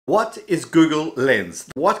What is Google Lens?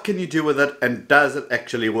 What can you do with it, and does it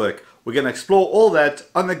actually work? We're going to explore all that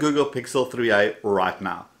on the Google Pixel 3a right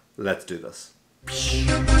now. Let's do this.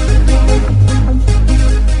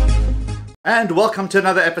 And welcome to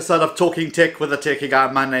another episode of Talking Tech with the Techie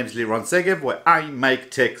Guy. My name's Liron Segev, where I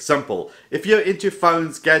make tech simple. If you're into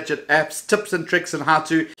phones, gadget, apps, tips and tricks and how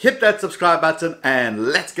to, hit that subscribe button and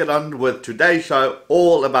let's get on with today's show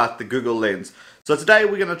all about the Google Lens. So today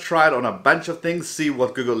we're going to try it on a bunch of things, see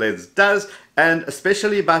what Google Lens does, and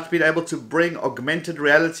especially about being able to bring augmented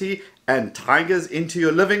reality and tigers into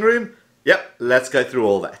your living room. Yep, let's go through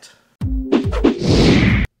all that.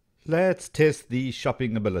 Let's test the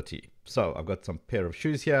shopping ability. So I've got some pair of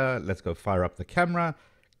shoes here. Let's go fire up the camera,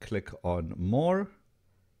 click on more,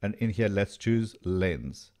 and in here let's choose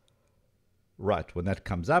lens. Right, when that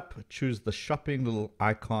comes up, choose the shopping little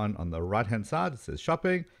icon on the right hand side. It says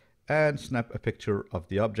shopping, and snap a picture of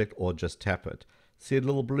the object or just tap it. See a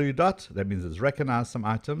little blue dot? That means it's recognized some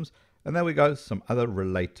items. And there we go, some other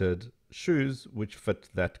related shoes which fit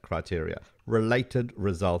that criteria. Related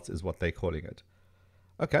results is what they're calling it.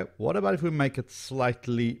 Okay, what about if we make it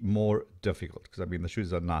slightly more difficult? Because I mean, the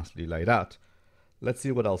shoes are nicely laid out. Let's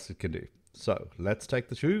see what else it can do. So let's take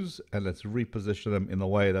the shoes and let's reposition them in a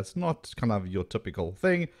way that's not kind of your typical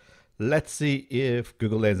thing. Let's see if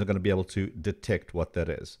Google Lens are going to be able to detect what that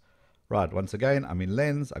is. Right, once again, I'm in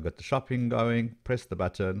Lens. I got the shopping going, press the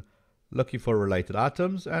button, looking for related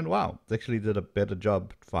items, and wow, it actually did a better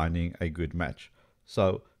job finding a good match.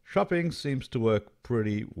 So shopping seems to work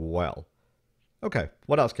pretty well. Okay,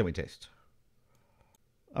 what else can we test?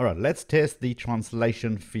 All right, let's test the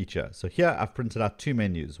translation feature. So here I've printed out two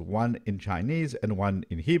menus, one in Chinese and one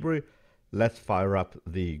in Hebrew. Let's fire up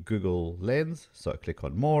the Google Lens. So click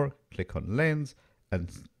on more, click on Lens, and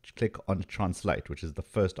click on Translate, which is the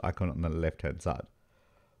first icon on the left-hand side.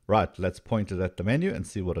 Right, let's point it at the menu and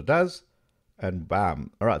see what it does. And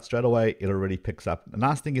bam. All right, straight away, it already picks up. The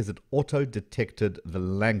nice thing is it auto-detected the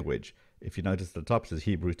language. If you notice at the top, it says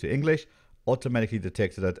Hebrew to English. Automatically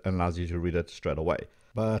detected it and allows you to read it straight away.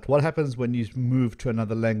 But what happens when you move to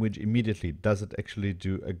another language immediately? Does it actually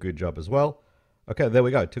do a good job as well? Okay, there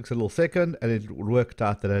we go. It took a little second and it worked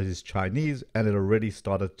out that it is Chinese and it already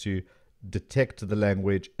started to detect the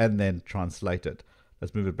language and then translate it.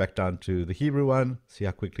 Let's move it back down to the Hebrew one. See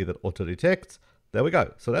how quickly that auto detects. There we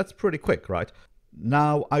go. So that's pretty quick, right?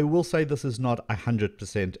 Now, I will say this is not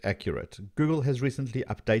 100% accurate. Google has recently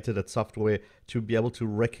updated its software to be able to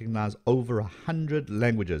recognize over 100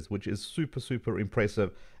 languages, which is super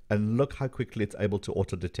impressive. And look how quickly it's able to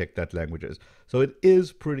auto-detect that languages. So it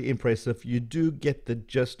is pretty impressive. You do get the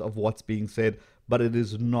gist of what's being said, but it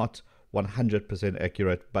is not 100%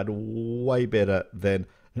 accurate, but way better than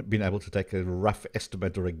being able to take a rough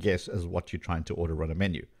estimate or a guess as what you're trying to order on a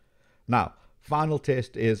menu. Now, final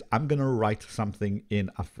test is I'm going to write something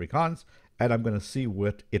in Afrikaans and I'm going to see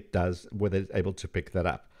what it does, whether it's able to pick that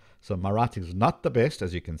up. So my writing is not the best,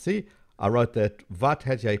 as you can see. I wrote that wat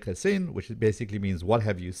het jy gesien, which basically means what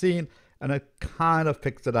have you seen, and it kind of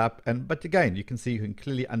picks it up. But again, you can see, you can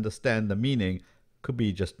clearly understand the meaning. Could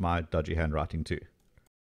be just my dodgy handwriting too.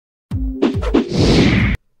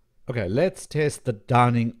 Okay, let's test the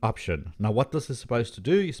dining option. Now what this is supposed to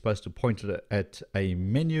do, you're supposed to point it at a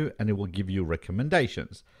menu and it will give you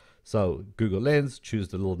recommendations. So Google Lens, choose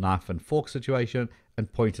the little knife and fork situation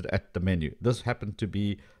and point it at the menu. This happened to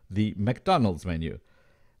be the McDonald's menu.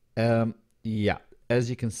 Yeah, as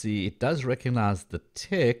you can see, it does recognize the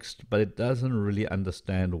text, but it doesn't really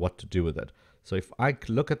understand what to do with it. So if I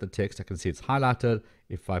look at the text, I can see it's highlighted.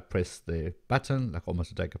 If I press the button, like almost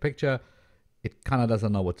to take a picture, it kind of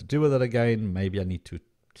doesn't know what to do with it again. Maybe I need to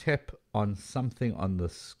tap on something on the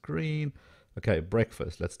screen. Okay,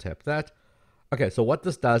 breakfast, let's tap that. Okay, so what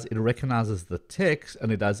this does, it recognizes the text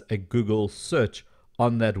and it does a Google search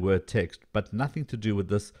on that word text, but nothing to do with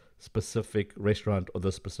this specific restaurant or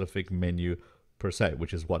the specific menu per se,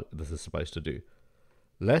 which is what this is supposed to do.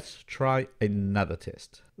 Let's try another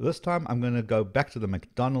test. This time I'm going to go back to the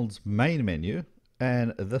McDonald's main menu.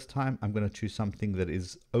 And this time I'm going to choose something that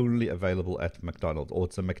is only available at McDonald's, or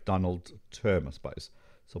it's a McDonald's term, I suppose.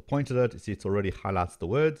 So point at it, you see it already highlights the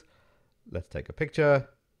words. Let's take a picture.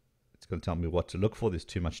 It's going to tell me what to look for. There's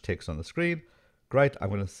too much text on the screen. Great, I'm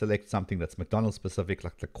going to select something that's McDonald's specific,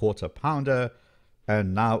 like the quarter pounder.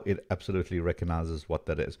 And now it absolutely recognizes what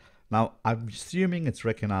that is. Now, I'm assuming it's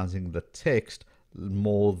recognizing the text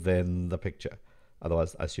more than the picture.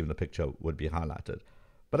 Otherwise, I assume the picture would be highlighted.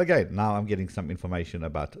 But again, now I'm getting some information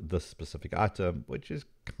about this specific item, which is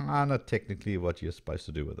kind of technically what you're supposed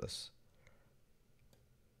to do with this.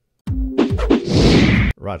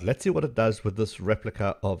 Right, let's see what it does with this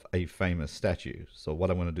replica of a famous statue. So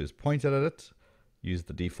what I'm going to do is point at it, use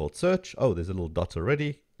the default search. Oh, there's a little dot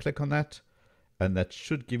already. Click on that, and that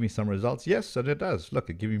should give me some results. Yes, and it does. Look,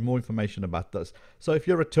 it gives me more information about this. So if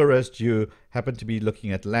you're a tourist, you happen to be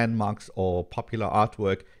looking at landmarks or popular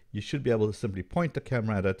artwork, you should be able to simply point the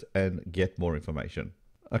camera at it and get more information.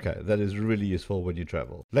 Okay, that is really useful when you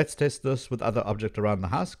travel. Let's test this with other objects around the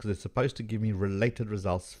house because it's supposed to give me related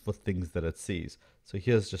results for things that it sees. So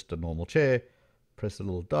here's just a normal chair. Press a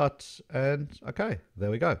little dot and okay,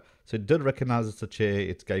 there we go. So it did recognize it's a chair.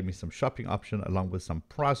 It gave me some shopping option along with some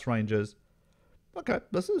price ranges. Okay,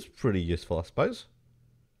 this is pretty useful, I suppose.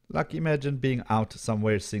 Like imagine being out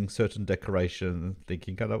somewhere, seeing certain decoration,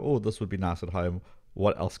 thinking kind of, oh, this would be nice at home.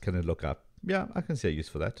 What else can I look up? Yeah, I can see a use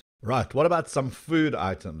for that. Right, what about some food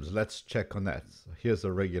items? Let's check on that. So here's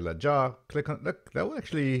a regular jar. Click on, look, that will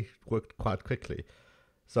actually work quite quickly.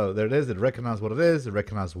 So there it is. It recognizes what it is. It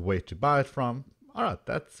recognizes where to buy it from. All right,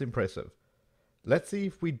 that's impressive. Let's see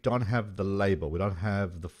if we don't have the label. We don't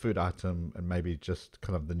have the food item and maybe just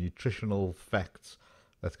kind of the nutritional facts.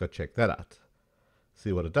 Let's go check that out.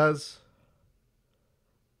 See what it does.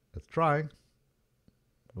 It's trying.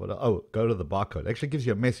 Oh, go to the barcode. It actually gives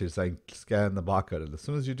you a message saying scan the barcode. And as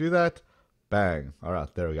soon as you do that, bang. All right,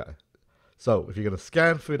 there we go. So if you're going to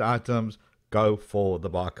scan food items, go for the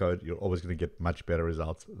barcode. You're always going to get much better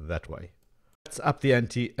results that way. Let's up the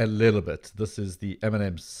ante a little bit. This is the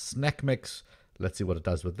M&M's snack mix. Let's see what it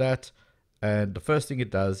does with that. And the first thing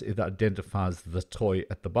it does is it identifies the toy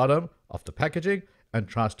at the bottom of the packaging and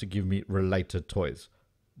tries to give me related toys.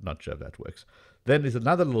 Not sure if that works. Then there's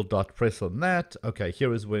another little dot. Press on that. Okay,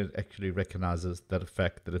 here is when it actually recognizes the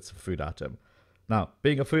fact that it's a food item. Now,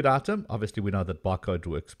 being a food item, obviously we know that barcode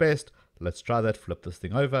works best. Let's try that. Flip this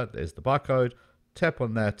thing over. There's the barcode. Tap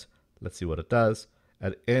on that. Let's see what it does.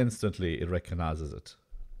 And instantly it recognizes it.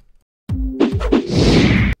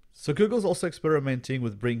 So Google's also experimenting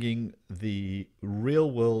with bringing the real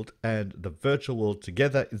world and the virtual world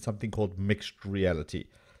together in something called mixed reality.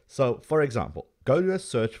 So for example, go to a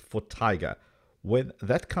search for tiger. When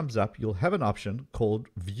that comes up, you'll have an option called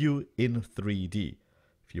View in 3D.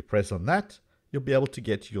 If you press on that, you'll be able to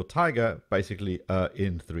get your tiger basically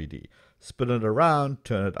in 3D. Spin it around,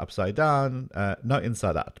 turn it upside down, not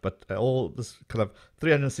inside out, but all this kind of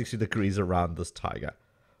 360 degrees around this tiger.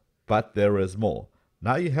 But there is more.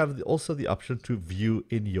 Now you have also the option to view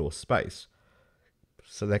in your space.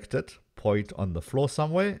 Select it, point on the floor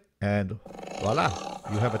somewhere, and voila,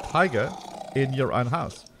 you have a tiger in your own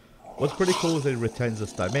house. What's pretty cool is that it retains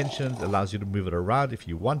its dimensions, allows you to move it around if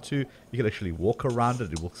you want to. You can actually walk around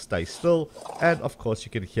it, it will stay still, and of course you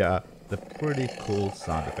can hear the pretty cool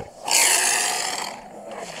sound effects.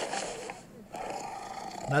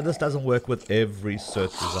 Now this doesn't work with every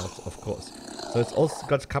search result, of course. So it's also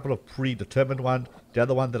got a couple of predetermined ones. The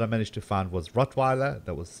other one that I managed to find was Rottweiler.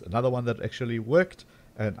 That was another one that actually worked,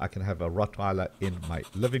 and I can have a Rottweiler in my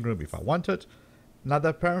living room if I want it. Now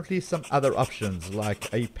there are apparently some other options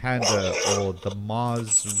like a panda or the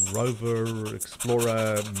Mars rover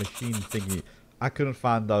explorer machine thingy. I couldn't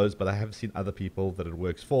find those, but I have seen other people that it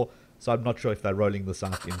works for. So I'm not sure if they're rolling this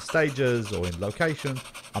out in stages or in locations.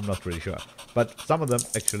 I'm not really sure. But some of them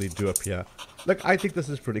actually do appear. Look, I think this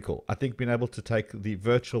is pretty cool. I think being able to take the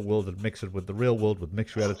virtual world and mix it with the real world with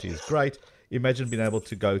mixed reality is great. Imagine being able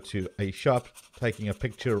to go to a shop, taking a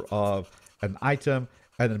picture of an item,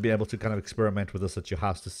 and then be able to kind of experiment with this at your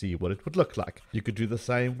house to see what it would look like. You could do the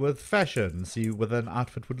same with fashion, see whether an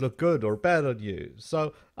outfit would look good or bad on you.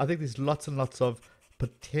 So I think there's lots and lots of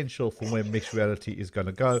potential for where mixed reality is going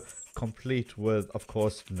to go, complete with, of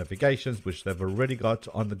course, navigations, which they've already got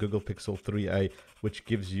on the Google Pixel 3a, which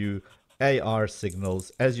gives you AR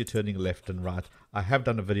signals as you're turning left and right. I have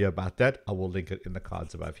done a video about that. I will link it in the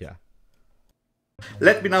cards above here.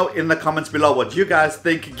 Let me know in the comments below what you guys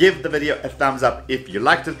think. Give the video a thumbs up if you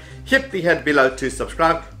liked it. Hit the head below to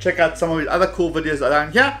subscribe. Check out some of the other cool videos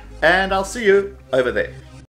around here, and I'll see you over there.